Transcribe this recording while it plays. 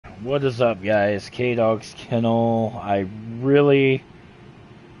What is up, guys? K-Dog's Kennel. I really...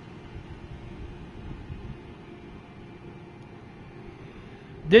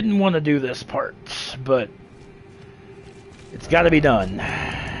 didn't want to do this part, but it's got to be done.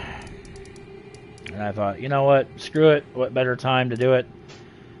 And I thought, you know what? Screw it. What better time to do it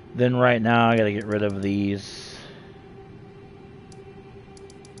than right now? I got to get rid of these.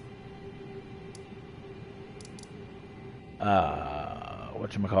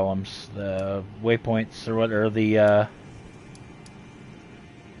 Whatchamacallums, the waypoints or what, or the, okay,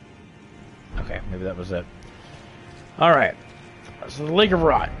 maybe that was it. Alright, so the Lake of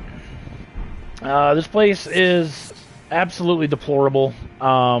Rot. This place is absolutely deplorable.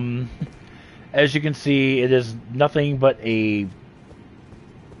 As you can see, it is nothing but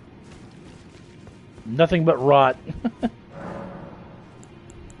rot.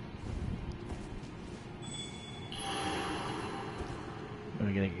 Are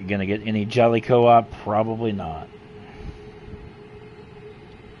we gonna get any Jolly Co-op? Probably not.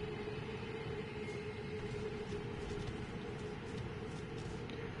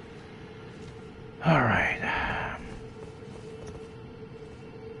 Alright.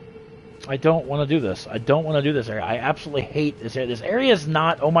 I don't want to do this. I don't want to do this area. I absolutely hate this area. This area is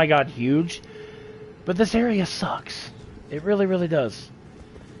not, oh my god, huge. But this area sucks. It really, really does.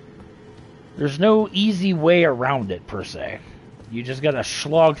 There's no easy way around it, per se. You just gotta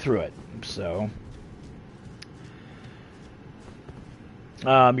slog through it. So,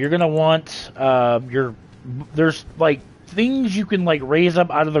 you're gonna want there's like things you can like raise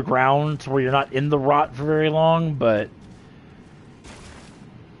up out of the ground to where you're not in the rot for very long, but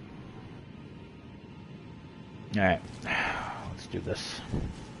all right, let's do this.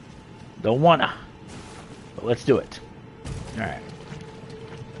 Don't wanna, but let's do it. All right.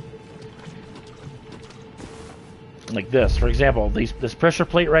 Like this, for example, this pressure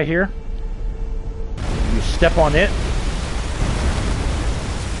plate right here. You step on it,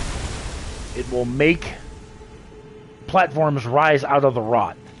 it will make platforms rise out of the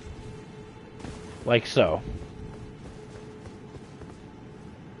rot, like so.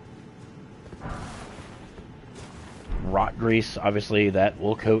 Rot grease, obviously, that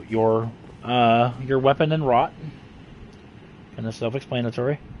will coat your weapon in rot. Kind of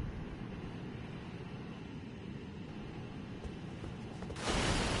self-explanatory.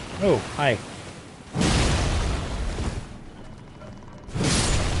 Oh, hi.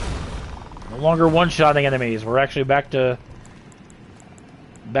 No longer one-shotting enemies. We're actually back to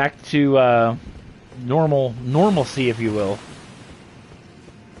normalcy, if you will.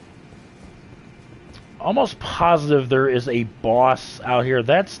 Almost positive there is a boss out here.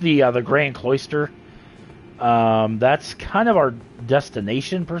 That's the Grand Cloister. That's kind of our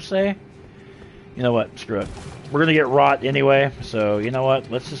destination, per se. You know what? Screw it. We're going to get rot anyway, so you know what?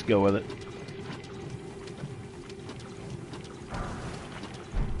 Let's just go with it.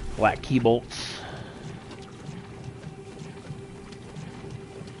 Black key bolts.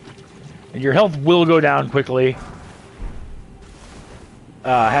 And your health will go down quickly.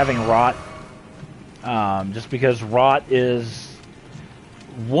 Having rot. Just because rot is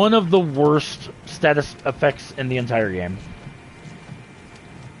one of the worst status effects in the entire game.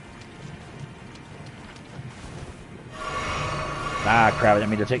 Ah, crap!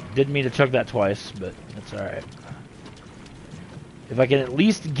 Didn't mean to chug that twice, but that's all right. If I can at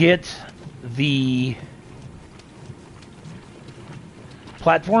least get the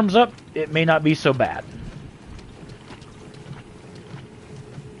platforms up, it may not be so bad.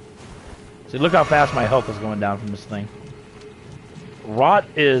 See, look how fast my health is going down from this thing. Rot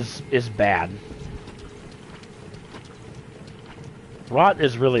is bad. Rot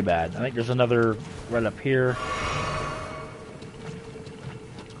is really bad. I think there's another right up here.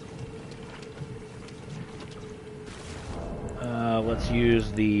 Let's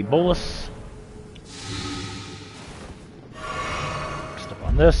use the bolus. Step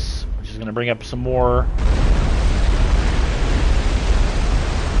on this, which is going to bring up some more.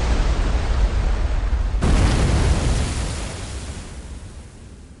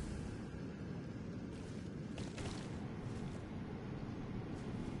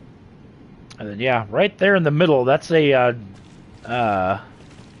 And then, yeah, right there in the middle, that's a,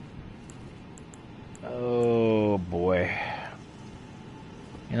 oh boy.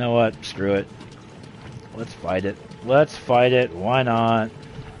 You know what? Screw it. Let's fight it. Let's fight it. Why not?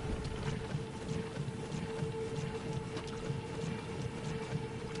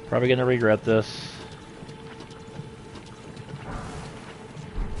 Probably gonna regret this. I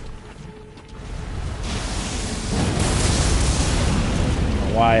don't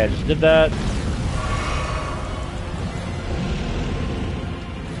know why I just did that.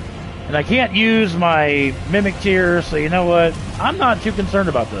 And I can't use my mimic tier, so you know what? I'm not too concerned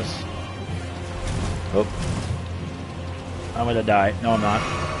about this. Oh. I'm gonna die. No, I'm not.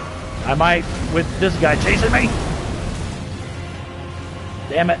 I might with this guy chasing me.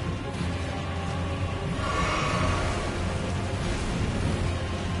 Damn it.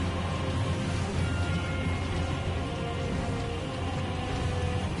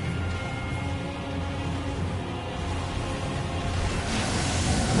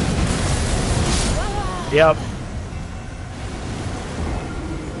 Yep.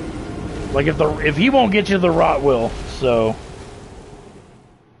 Like if he won't get you, the rot will. So.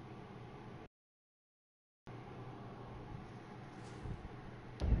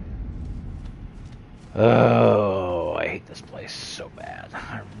 Oh, I hate this place so bad.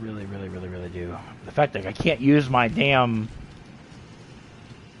 I really, really, really, really do. The fact that I can't use my damn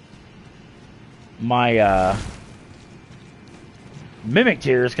mimic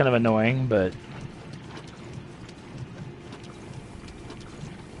tier is kind of annoying, but.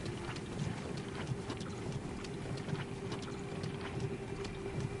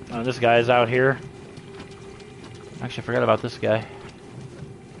 Oh, this guy's out here. Actually, I forgot about this guy.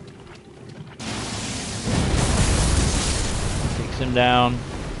 Takes him down.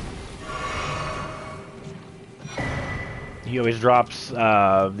 He always drops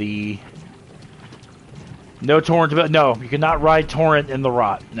the... No torrent, but no, you cannot ride torrent in the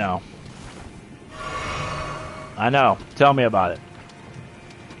rot. No. I know. Tell me about it.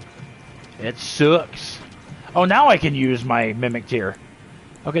 It sucks. Oh, now I can use my mimic tier.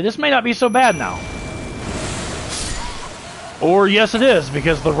 Okay, this may not be so bad now. Or yes it is,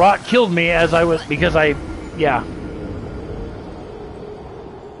 because the rot killed me as I was, because I, yeah.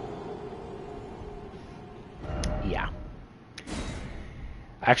 Yeah.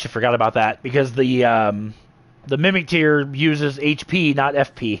 I actually forgot about that, because the mimic tier uses HP, not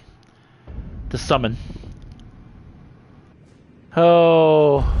FP, to summon.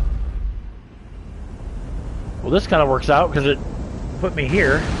 Oh. Well, this kind of works out, because it put me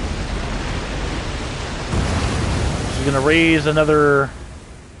here. She's gonna raise another.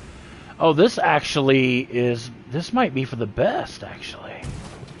 Oh, this actually is. This might be for the best, actually,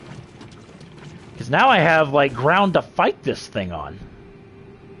 because now I have like ground to fight this thing on.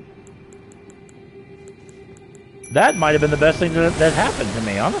 That might have been the best thing that happened to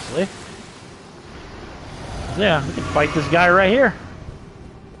me, honestly. Yeah, we can fight this guy right here.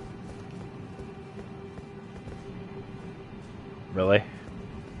 Really?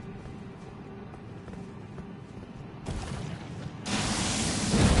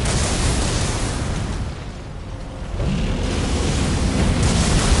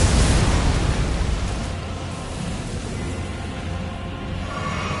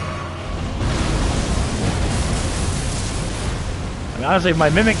 I mean, honestly, if my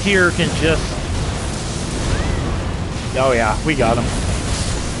mimic tier can just... Oh yeah, we got him.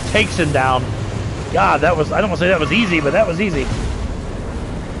 Takes him down. God, that was... I don't want to say that was easy, but that was easy.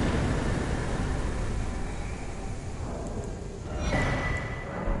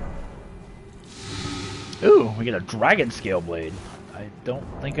 Ooh, we get a dragon scale blade. I don't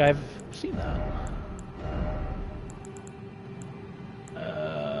think I've seen that.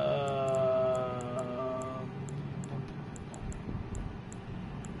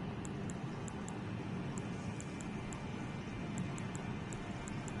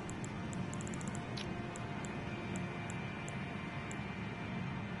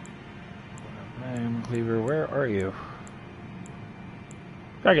 Cleaver, where are you?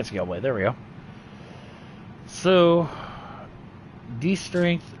 Dragon scale blade, there we go. So,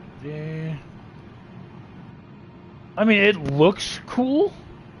 D-strength, I mean, it looks cool.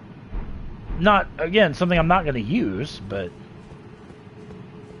 Not, again, something I'm not going to use, but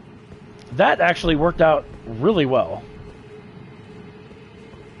that actually worked out really well.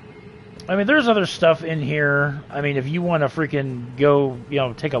 I mean, there's other stuff in here. I mean, if you want to freaking go, you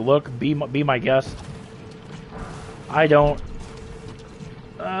know, take a look, be my guest. I don't.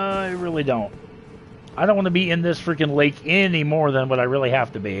 I really don't. I don't want to be in this freaking lake any more than what I really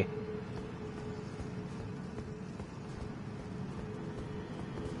have to be.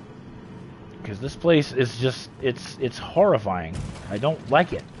 Because this place is just, it's horrifying. I don't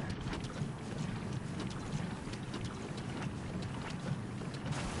like it.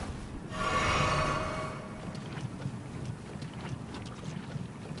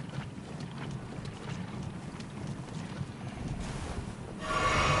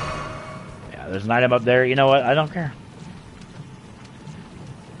 There's an item up there. You know what? I don't care.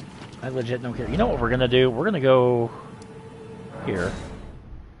 I legit don't care. You know what we're going to do? We're going to go here.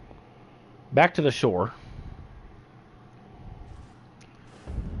 Back to the shore.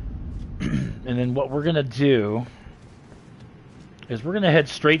 And then what we're going to do is we're going to head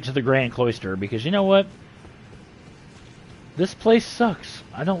straight to the Grand Cloister, because you know what? This place sucks.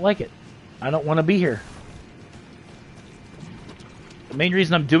 I don't like it. I don't want to be here. The main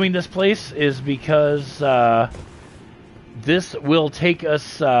reason I'm doing this place is because this will take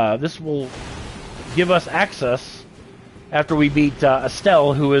us, this will give us access after we beat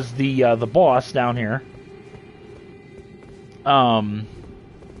Estelle, who is the boss down here.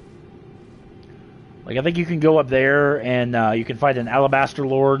 Like, I think you can go up there and you can fight an Alabaster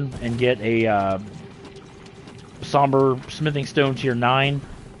Lord and get a Somber Smithing Stone tier 9.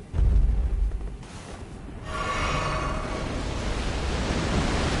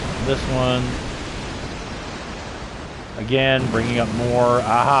 This one, again, bringing up more.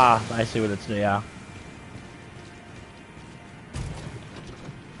 Aha, I see what it's doing. Yeah.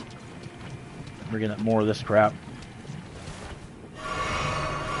 Bringing up more of this crap.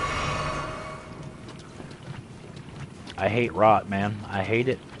 I hate rot, man. I hate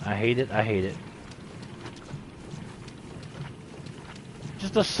it. I hate it. I hate it.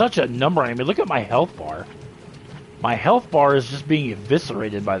 Just such a number. I mean, look at my health bar. My health bar is just being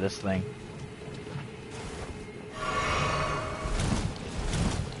eviscerated by this thing.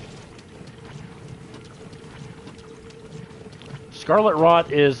 Scarlet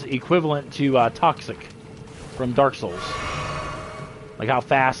Rot is equivalent to Toxic from Dark Souls. Like how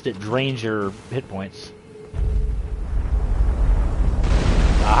fast it drains your hit points.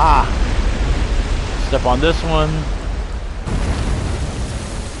 Aha! Step on this one.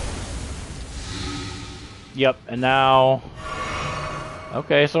 Yep, and now...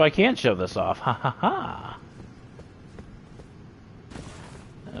 Okay, so I can show this off. Ha ha ha!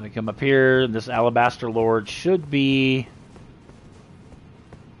 And we come up here. This Alabaster Lord should be...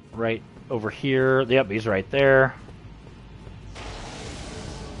 right over here. Yep, he's right there.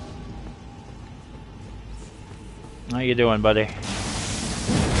 How you doing, buddy?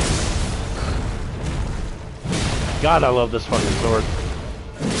 God, I love this fucking sword.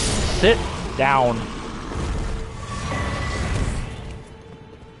 Sit down.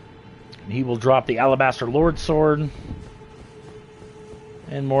 And he will drop the Alabaster Lord sword.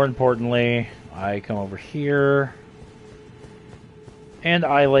 And more importantly, I come over here. And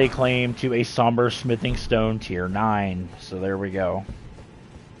I lay claim to a Somber Smithing Stone tier 9. So there we go.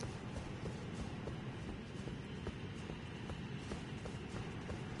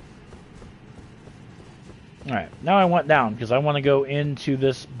 Alright, now I went down because I want to go into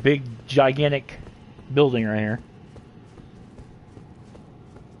this big, gigantic building right here.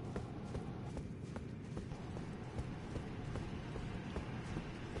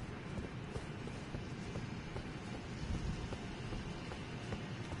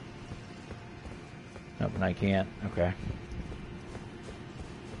 Nope, and I can't. Okay.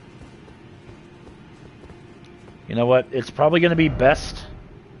 You know what? It's probably going to be best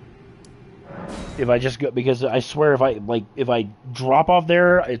if I just go, because I swear if I drop off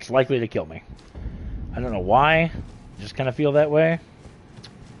there, it's likely to kill me. I don't know why. I just kind of feel that way.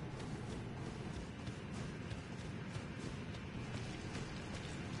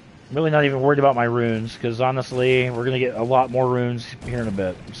 I'm really not even worried about my runes, because honestly, we're going to get a lot more runes here in a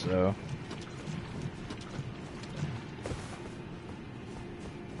bit, so...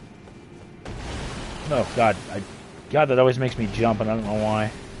 Oh, God. God, that always makes me jump, and I don't know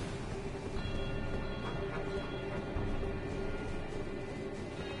why.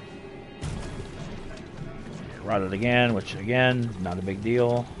 Rotted again, which, again, not a big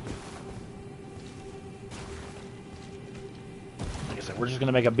deal. Like I said, we're just going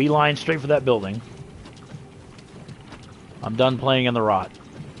to make a beeline straight for that building. I'm done playing in the rot.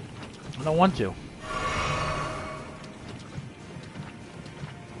 I don't want to.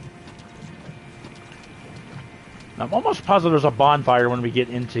 I'm almost positive there's a bonfire when we get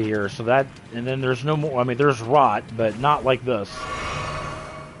into here, so that, and then there's no more, I mean, there's rot, but not like this.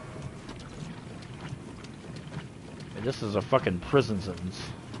 This is a fucking prison sentence.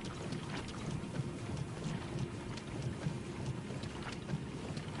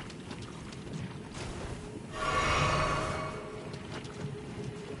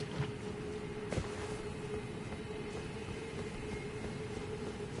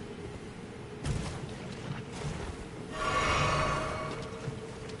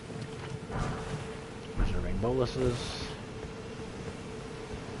 Preserving boluses.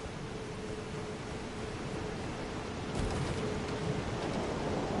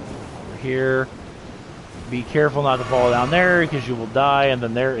 Here. Be careful not to fall down there because you will die. And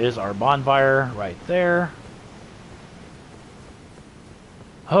then there is our bonfire right there.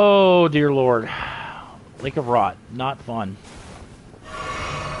 Oh, dear Lord. Lake of Rot. Not fun.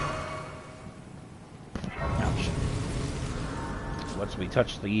 once we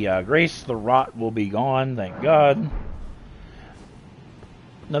touch the grace, the rot will be gone, thank God.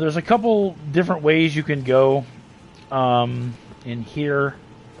 Now there's a couple different ways you can go in here.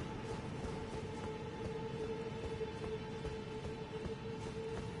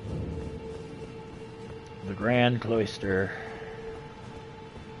 The Grand Cloister.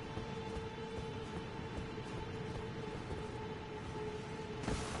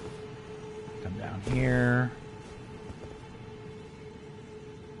 Come down here.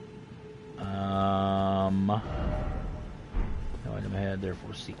 No item ahead,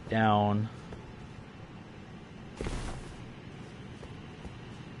 therefore seek down.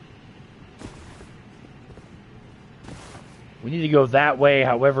 We need to go that way.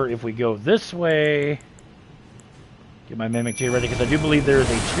 However, if we go this way, get my mimic tree ready, because I do believe there is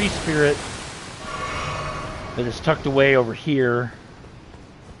a tree spirit that is tucked away over here.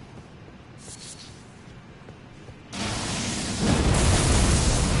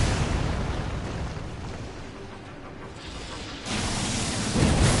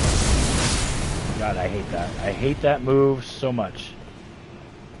 God, I hate that. I hate that move so much.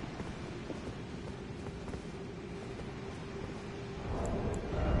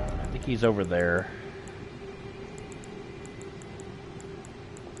 I think he's over there.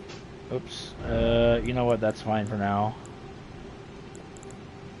 Oops. You know what? That's fine for now.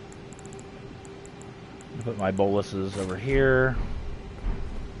 Put my boluses over here.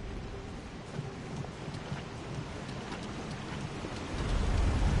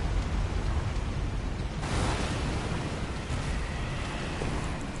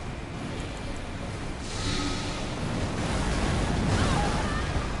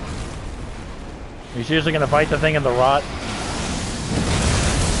 Are you seriously gonna fight the thing in the rot?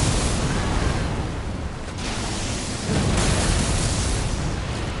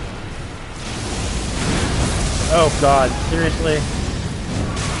 Oh God, seriously?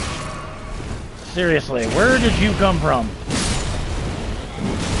 Seriously, where did you come from?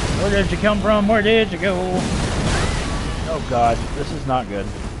 Where did you come from? Where did you go? Oh God, this is not good.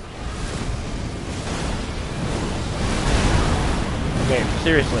 Okay,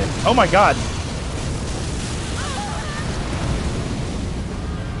 seriously. Oh my God!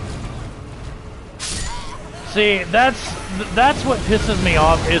 See, that's what pisses me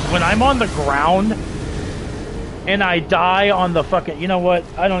off, is when I'm on the ground and I die on the fucking... You know what?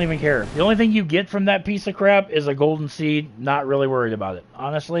 I don't even care. The only thing you get from that piece of crap is a golden seed. Not really worried about it.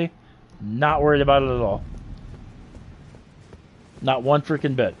 Honestly, not worried about it at all. Not one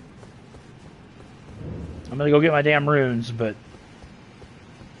freaking bit. I'm gonna go get my damn runes, but...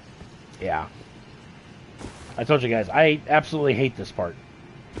 Yeah. I told you guys, I absolutely hate this part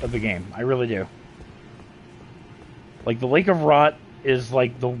of the game. I really do. Like, the Lake of Rot is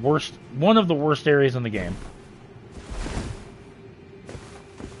like the worst, one of the worst areas in the game.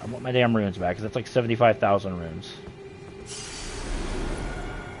 I want my damn runes back, because that's like 75,000 runes.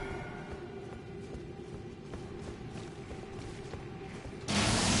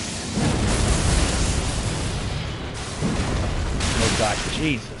 Oh God,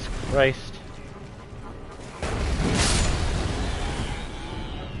 Jesus Christ.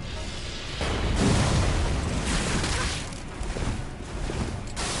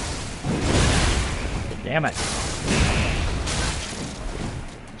 Damn it.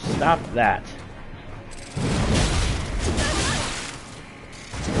 Stop that.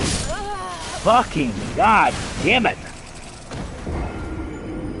 Fucking God damn it.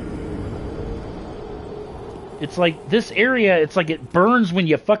 It's like this area, it's like it burns when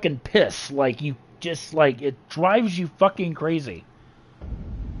you fucking piss. Like you just like, it drives you fucking crazy.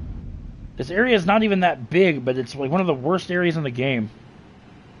 This area is not even that big, but it's like one of the worst areas in the game.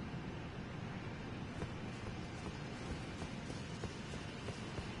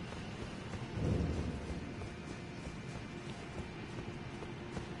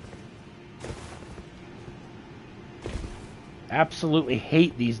 Absolutely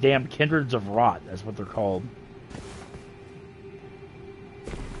hate these damn kindreds of rot. That's what they're called.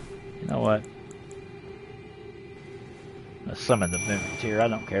 You know what? I'm gonna summon the mimic here. I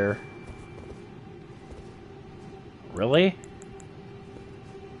don't care. Really?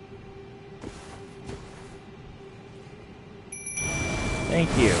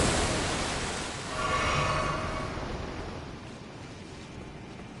 Thank you.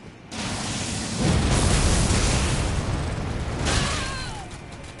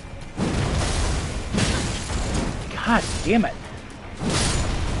 God damn it.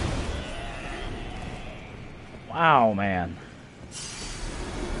 Wow, man.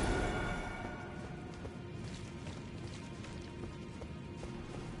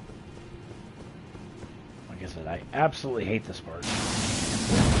 Like I said, I absolutely hate this part.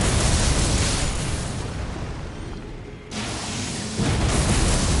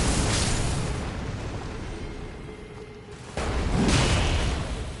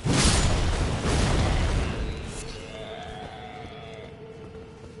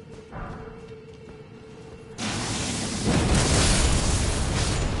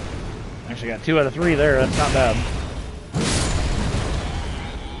 actually got 2 out of 3 there. That's not bad.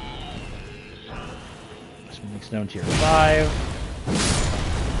 Smithing Stone tier 5.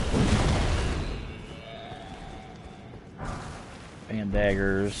 Band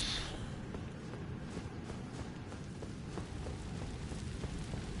daggers.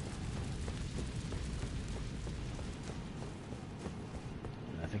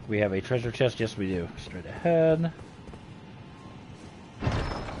 I think we have a treasure chest. Yes, we do. Straight ahead.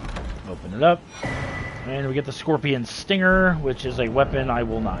 Open it up. And we get the Scorpion Stinger, which is a weapon I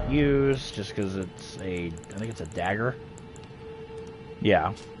will not use, just because it's a... I think it's a dagger.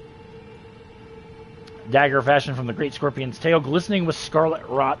 Yeah. Dagger fashioned from the Great Scorpion's tail, glistening with scarlet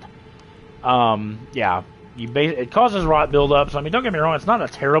rot. Yeah. It causes rot buildup, so I mean, don't get me wrong, it's not a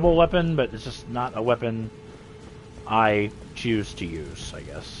terrible weapon, but it's just not a weapon I choose to use, I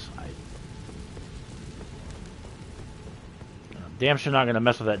guess. I'm damn sure not going to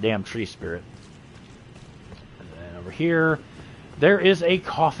mess with that damn tree spirit. And then over here, there is a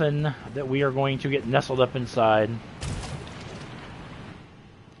coffin that we are going to get nestled up inside.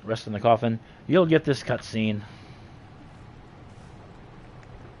 Rest in the coffin. You'll get this cutscene.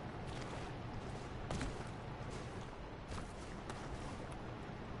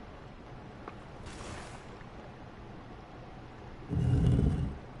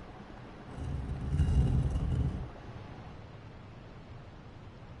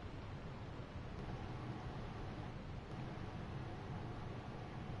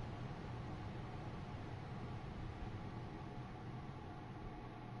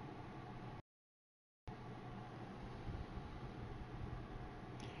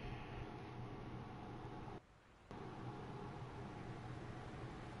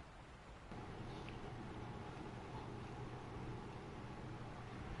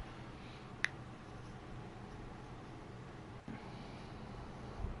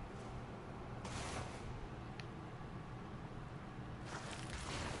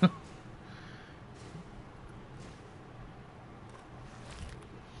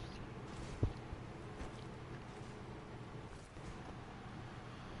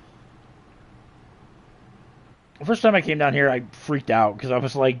 The first time I came down here, I freaked out because I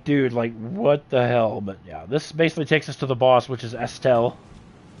was like, dude, like, what the hell? But yeah, this basically takes us to the boss, which is Estelle.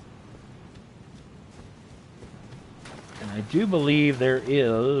 And I do believe there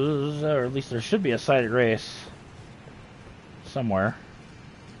is, or at least there should be a sighted race somewhere.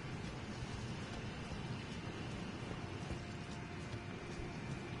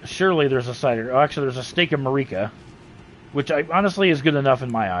 Surely there's a sighted, oh, actually there's a Stake of Marika, which honestly is good enough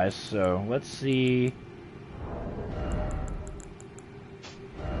in my eyes. So let's see.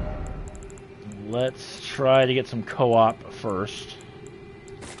 Let's try to get some co-op first.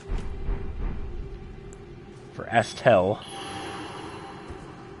 For Estelle.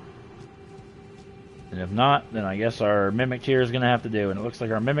 And if not, then I guess our Mimic tier is going to have to do. And it looks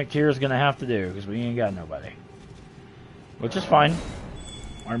like our Mimic tier is going to have to do, because we ain't got nobody. Which is fine.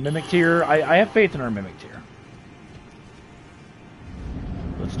 Our Mimic tier, I have faith in our Mimic tier.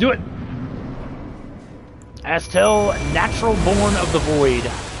 Let's do it! Estelle, Natural Born of the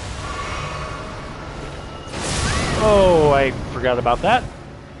Void. Oh, I forgot about that.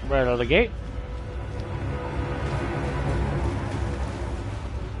 Right out of the gate.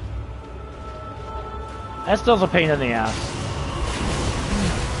 Estelle's a pain in the ass.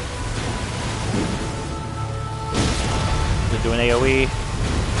 Is it doing AoE?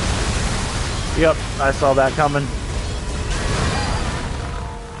 Yep, I saw that coming.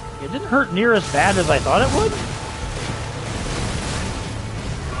 It didn't hurt near as bad as I thought it would.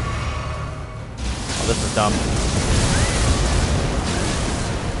 Oh, this is dumb.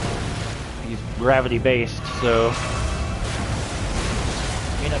 He's gravity based, so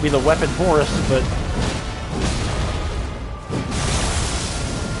may not be the weapon for us, but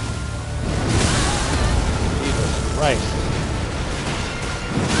Jesus Christ.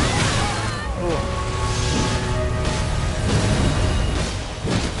 Oh.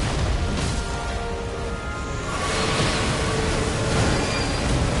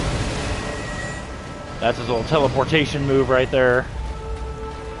 That's his little teleportation move right there.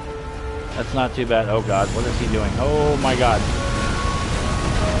 That's not too bad. Oh god, what is he doing? Oh my god.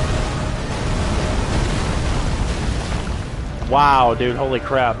 Wow, dude, holy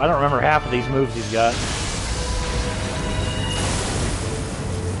crap. I don't remember half of these moves he's got.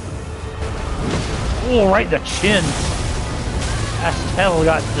 Oh, right in the chin. Estelle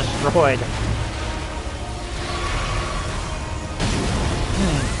got destroyed.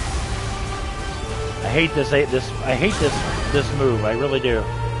 I hate this move. I really do.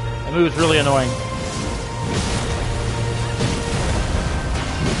 That move is really annoying.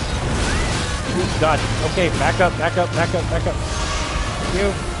 God. Okay, back up, back up, back up, back up. Thank you.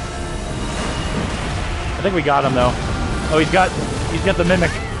 I think we got him though. Oh, he's got the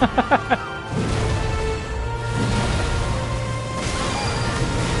mimic.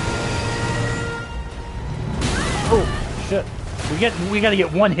 Oh shit. We gotta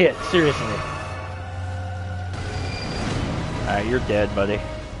get one hit, seriously. Alright, you're dead, buddy.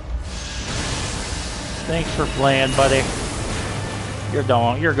 Thanks for playing, buddy. You're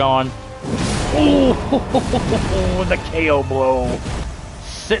gone. You're gone. Oh, the KO blow.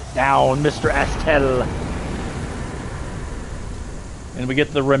 Sit down, Mr. Astel. And we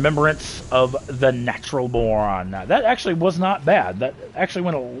get the remembrance of the natural born. That actually was not bad. That actually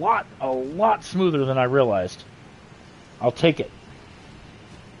went a lot smoother than I realized. I'll take it.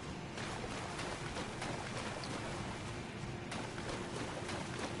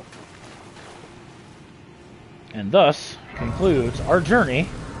 And thus concludes our journey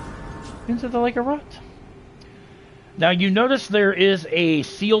into the Lake of Rot. Now you notice there is a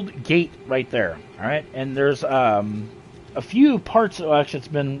sealed gate right there, alright? And there's a few parts, actually it's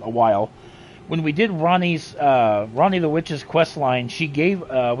been a while. When we did Ronnie the Witch's quest line, she gave,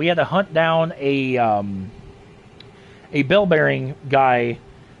 we had to hunt down a bell-bearing guy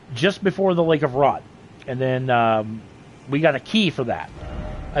just before the Lake of Rot. And then we got a key for that.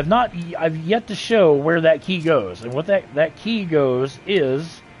 I've yet to show where that key goes. And what that key goes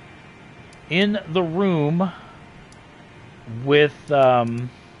is in the room with Renala.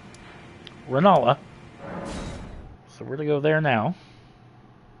 So we're going to go there now.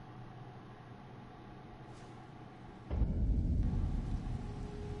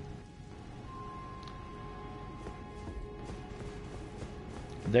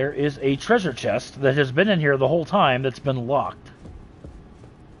 There is a treasure chest that has been in here the whole time that's been locked.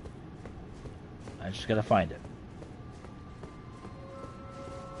 I just gotta find it.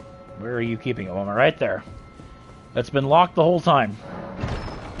 Where are you keeping it? Oh, right there. That's been locked the whole time.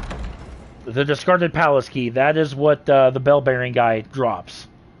 The discarded palace key. That is what the bell-bearing guy drops.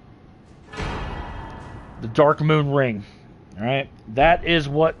 The Dark Moon Ring. Alright? That is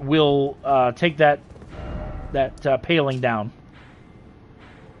what will take that paling down.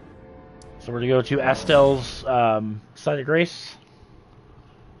 So we're going to go to Astel's Site of Grace.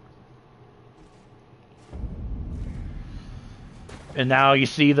 And now you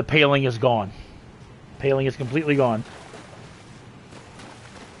see the paling is gone. Paling is completely gone.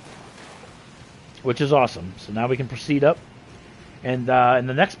 Which is awesome. So now we can proceed up. And in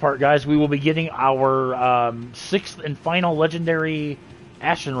the next part, guys, we will be getting our 6th and final legendary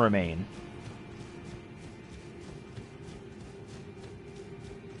Ashen Remain.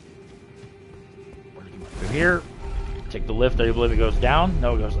 Through here. Take the lift. I believe it goes down.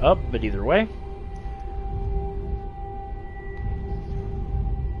 No, it goes up, but either way.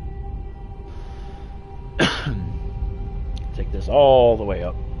 Take this all the way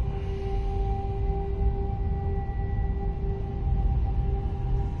up.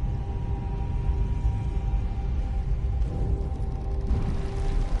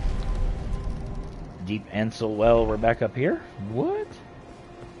 Deep Ansel Well, we're back up here. What?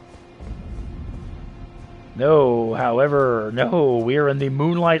 No, however, no, we are in the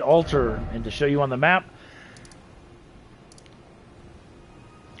Moonlight Alter. And to show you on the map,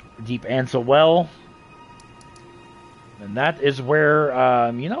 Deep Ansel Well. And that is where,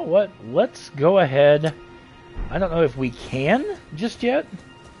 you know what? Let's go ahead. I don't know if we can just yet.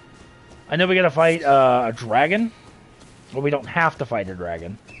 I know we gotta fight a dragon. Well, we don't have to fight a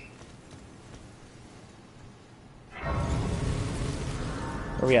dragon.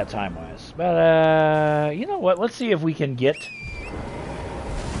 Where we at time-wise? But, you know what? Let's see if we can get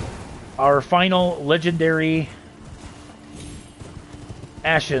our final legendary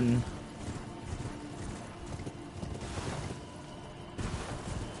Ashen.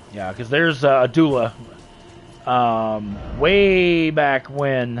 Yeah, because there's a Dula. Way back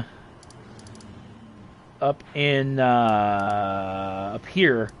when, up in up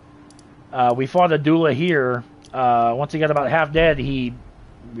here, we fought a Dula here. Once he got about half dead, he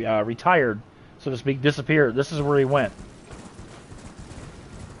retired, so to speak, disappeared. This is where he went.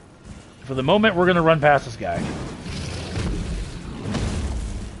 For the moment, we're going to run past this guy.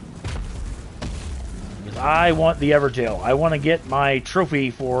 Because I want the Everjail. I want to get my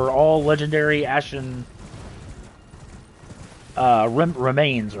trophy for all legendary Ashen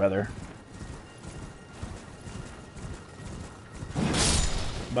remains, rather.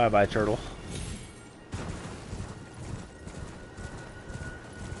 Bye-bye, turtle.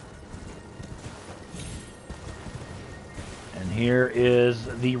 And here is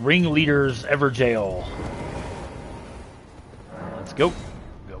the ringleader's Everjail. Let's go.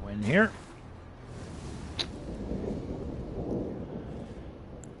 Go in here.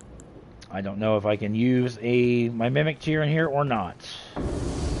 I don't know if I can use my Mimic tier in here or not.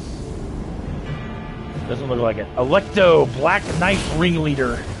 Doesn't look like it. Electo, Black Knife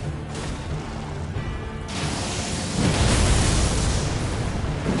Ringleader.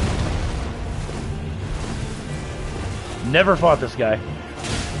 Never fought this guy.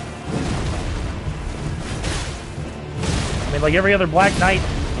 I mean, like every other Black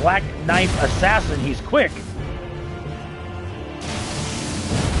Knife assassin, he's quick.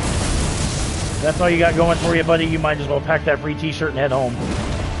 If that's all you got going for you, buddy, you might as well pack that free t-shirt and head home.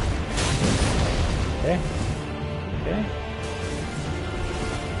 Okay. Okay.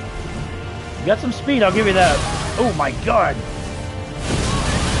 You got some speed, I'll give you that. Oh my god.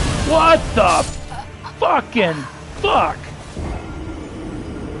 What the fucking fuck?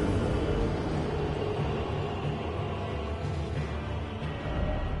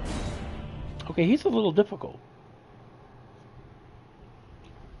 Okay, he's a little difficult.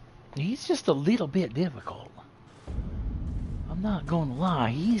 He's just a little bit difficult. I'm not gonna lie,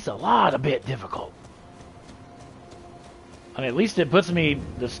 he's a bit difficult. I mean, at least it puts me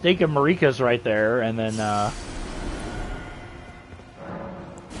the stake of Marika's right there, and then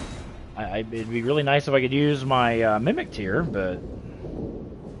it'd be really nice if I could use my Mimic tier, but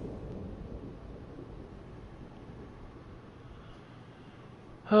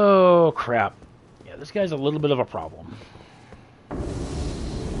oh crap. Yeah, this guy's a little bit of a problem.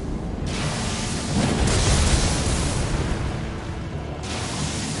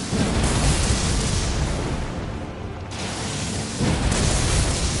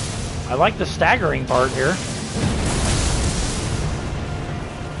 I like the staggering part here.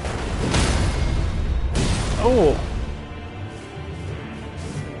 Oh.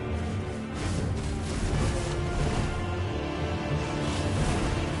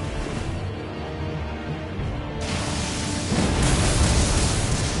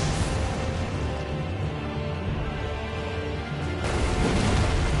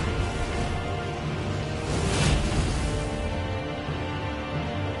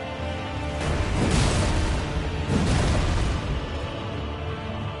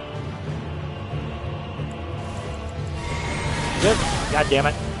 God damn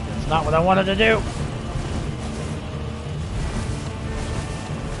it. That's not what I wanted to do.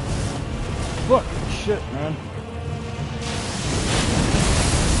 Look, shit, man.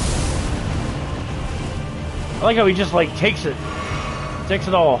 I like how he just, like, takes it. Takes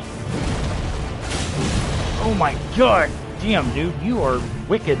it all. Oh my god. Damn, dude. You are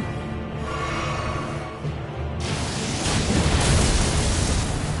wicked.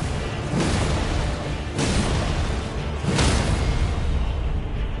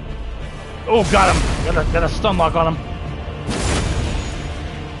 Oh, got him. Got a stun lock on him.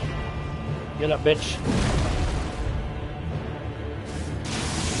 Get up, bitch.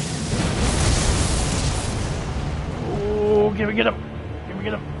 Oh, get him. Get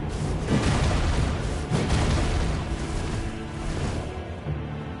him.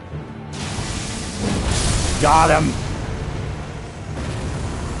 Got him.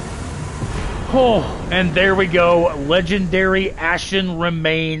 Oh, and there we go. Legendary Ashen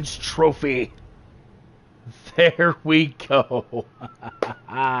Remains trophy. There we go.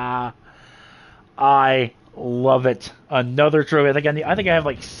 I love it. Another trophy. I think I have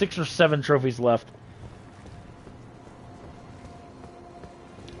like 6 or 7 trophies left.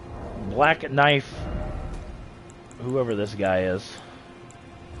 Black Knife. Whoever this guy is.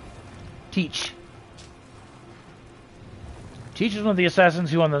 Teach. Teach is one of the assassins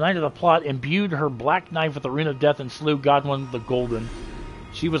who, on the night of the plot, imbued her black knife with the rune of death and slew Godwin the Golden.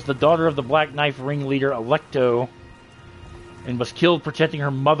 She was the daughter of the Black Knife ringleader Electo, and was killed protecting her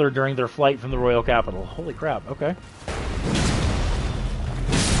mother during their flight from the royal capital. Holy crap, okay.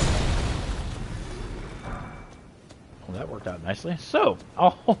 Well, that worked out nicely. So,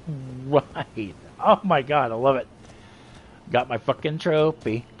 alright. Oh my god, I love it. Got my fucking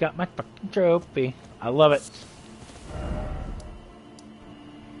trophy. Got my fucking trophy. I love it.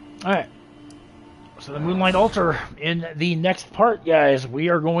 Alright, so the Moonlight Alter in the next part, guys. We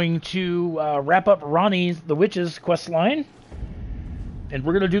are going to wrap up Ronnie the Witch's quest line, and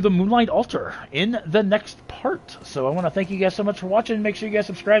we're going to do the Moonlight Alter in the next part. So I want to thank you guys so much for watching. Make sure you guys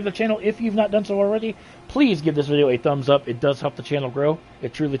subscribe to the channel if you've not done so already. Please give this video a thumbs up. It does help the channel grow.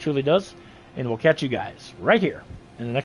 It truly, truly does. And we'll catch you guys right here in the next